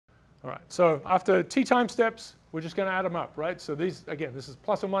All right, so after t time steps, we're just going to add them up, right? So these, again, this is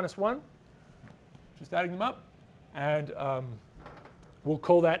plus or minus 1, just adding them up. And we'll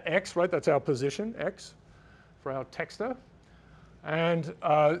call that x, right? That's our position, x, for our texter. And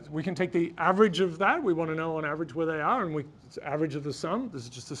we can take the average of that. We want to know on average where they are, and it's average of the sum. This is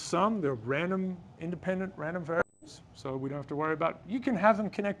just a sum. They're random, independent, random variables, so we don't have to worry about. You can have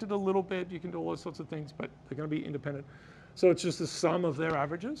them connected a little bit. You can do all those sorts of things, but they're going to be independent. So it's just the sum of their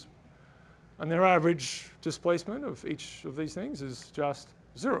averages. And their average displacement of each of these things is just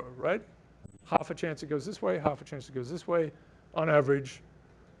 0, right? Half a chance it goes this way, half a chance it goes this way. On average,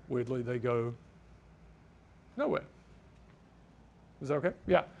 weirdly, they go nowhere. Is that okay?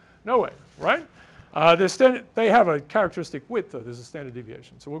 Yeah, nowhere, right? They have a characteristic width, though. There's a standard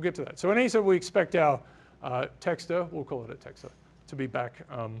deviation. So we'll get to that. So in any case, we expect our texter, we'll call it a texter, to be back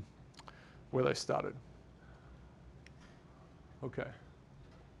where they started. Okay.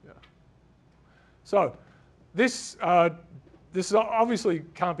 Yeah. So this obviously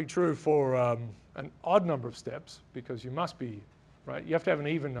can't be true for an odd number of steps, because you must be, right? You have to have an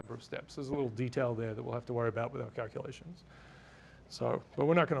even number of steps. There's a little detail there that we'll have to worry about with our calculations. So, but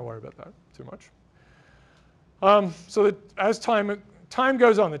we're not going to worry about that too much. So that as time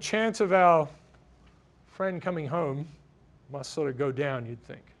goes on, the chance of our friend coming home must sort of go down, you'd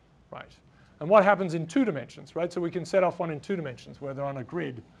think, right? And what happens in 2 dimensions, right? So we can set off one in 2 dimensions where they're on a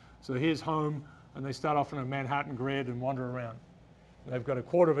grid. So here's home, and they start off on a Manhattan grid and wander around. They've got a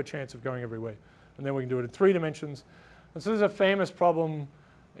quarter of a chance of going every way. And then we can do it in 3 dimensions. And so there's a famous problem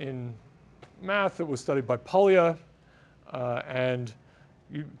in math that was studied by Polya. And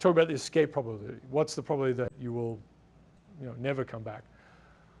you talk about the escape probability. What's the probability that you will never come back?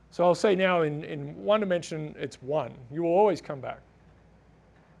 So I'll say now in 1 dimension, it's 1. You will always come back.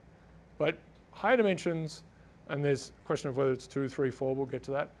 But higher dimensions, and there's a question of whether it's 2, 3, 4, we'll get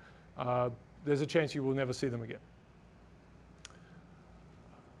to that, there's a chance you will never see them again.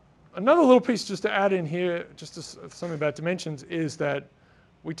 Another little piece just to add in here, just something about dimensions, is that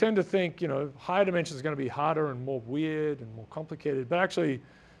we tend to think, higher dimensions are going to be harder and more weird and more complicated. But actually,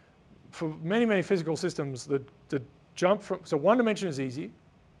 for many, many physical systems, the jump from, so 1 dimension is easy.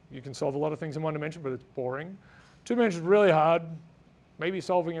 You can solve a lot of things in 1 dimension, but it's boring. 2 dimensions is really hard. Maybe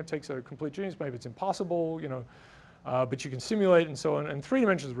solving it takes a complete genius. Maybe it's impossible, but you can simulate and so on. And 3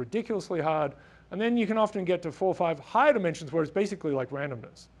 dimensions is ridiculously hard. And then you can often get to 4 or 5 higher dimensions where it's basically like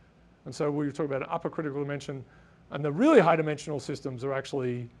randomness. And so we talk about an upper critical dimension. And the really high dimensional systems are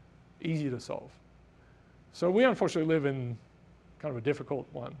actually easy to solve. So we unfortunately live in kind of a difficult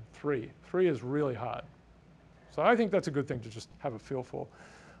one, 3. 3 is really hard. So I think that's a good thing to just have a feel for.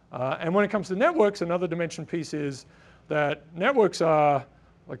 And when it comes to networks, another dimension piece is that networks are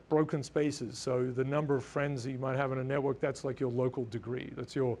like broken spaces. So the number of friends that you might have in a network, that's like your local degree.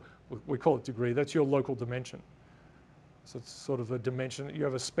 That's your, we call it degree, that's your local dimension. So it's sort of a dimension. You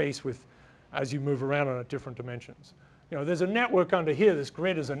have a space with, as you move around on it, different dimensions. There's a network under here. This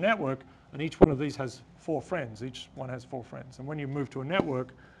grid is a network, and each one of these has 4 friends. Each one has 4 friends. And when you move to a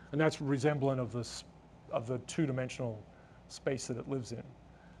network, and that's resemblant of the 2-dimensional space that it lives in.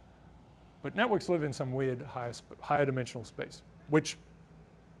 But networks live in some weird higher dimensional space, which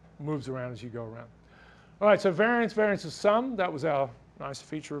moves around as you go around. All right, so variance is sum. That was our nice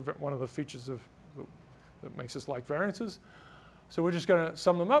feature, one of the features that makes us like variances. So we're just going to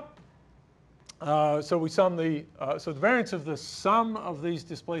sum them up. So we sum the variance of the sum of these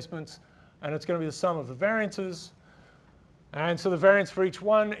displacements, and it's going to be the sum of the variances. And so the variance for each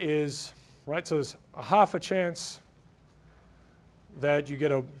one is, right, so there's a half a chance that you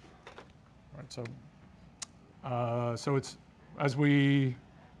get a, right, so it's, as we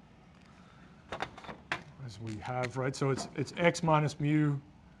have, right, so it's x minus mu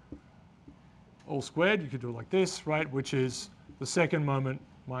all squared. You could do it like this, right, which is the second moment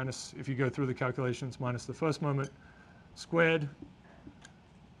minus, if you go through the calculations, minus the first moment squared,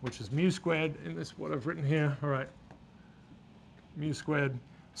 which is mu squared in this, what I've written here. All right, mu squared.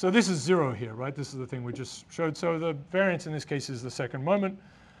 So this is 0 here, right? This is the thing we just showed. So the variance in this case is the second moment.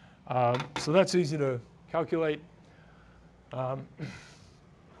 So that's easy to calculate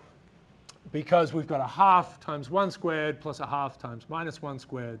because we've got a half times 1 squared plus a half times minus 1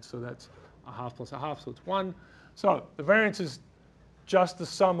 squared. So that's a half plus a half, so it's 1. So the variance is just the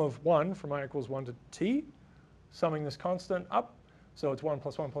sum of 1 from I equals 1 to t, summing this constant up. So it's 1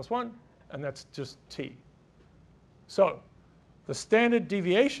 plus 1 plus 1, and that's just t. So the standard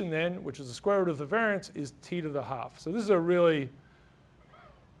deviation then, which is the square root of the variance, is t to the half. So this is a really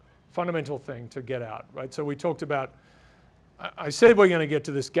fundamental thing to get out, right? So we talked about, I said we're going to get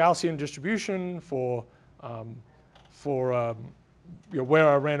to this Gaussian distribution for where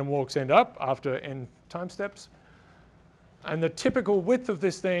our random walks end up after n time steps. And the typical width of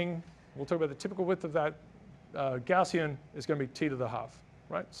this thing, we'll talk about the typical width of that Gaussian is going to be t to the half,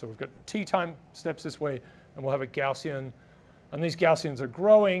 right? So we've got t time steps this way, and we'll have a Gaussian. And these Gaussians are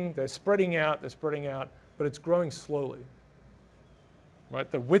growing, they're spreading out, but it's growing slowly,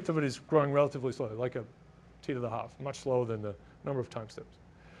 right? The width of it is growing relatively slowly, like a t to the half, much slower than the number of time steps.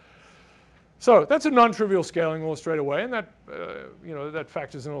 So that's a non-trivial scaling law straight away, and that, that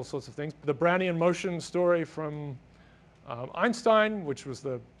factors in all sorts of things. The Brownian motion story from Einstein, which was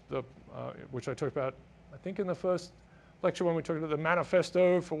which I talked about, I think, in the first lecture when we talked about the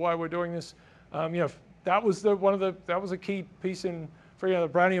manifesto for why we're doing this. That was that was a key piece in figuring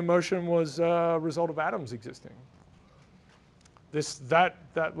out the Brownian motion was a result of atoms existing. That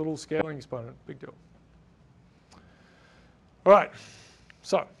little scaling exponent, big deal. All right,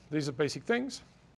 so these are basic things.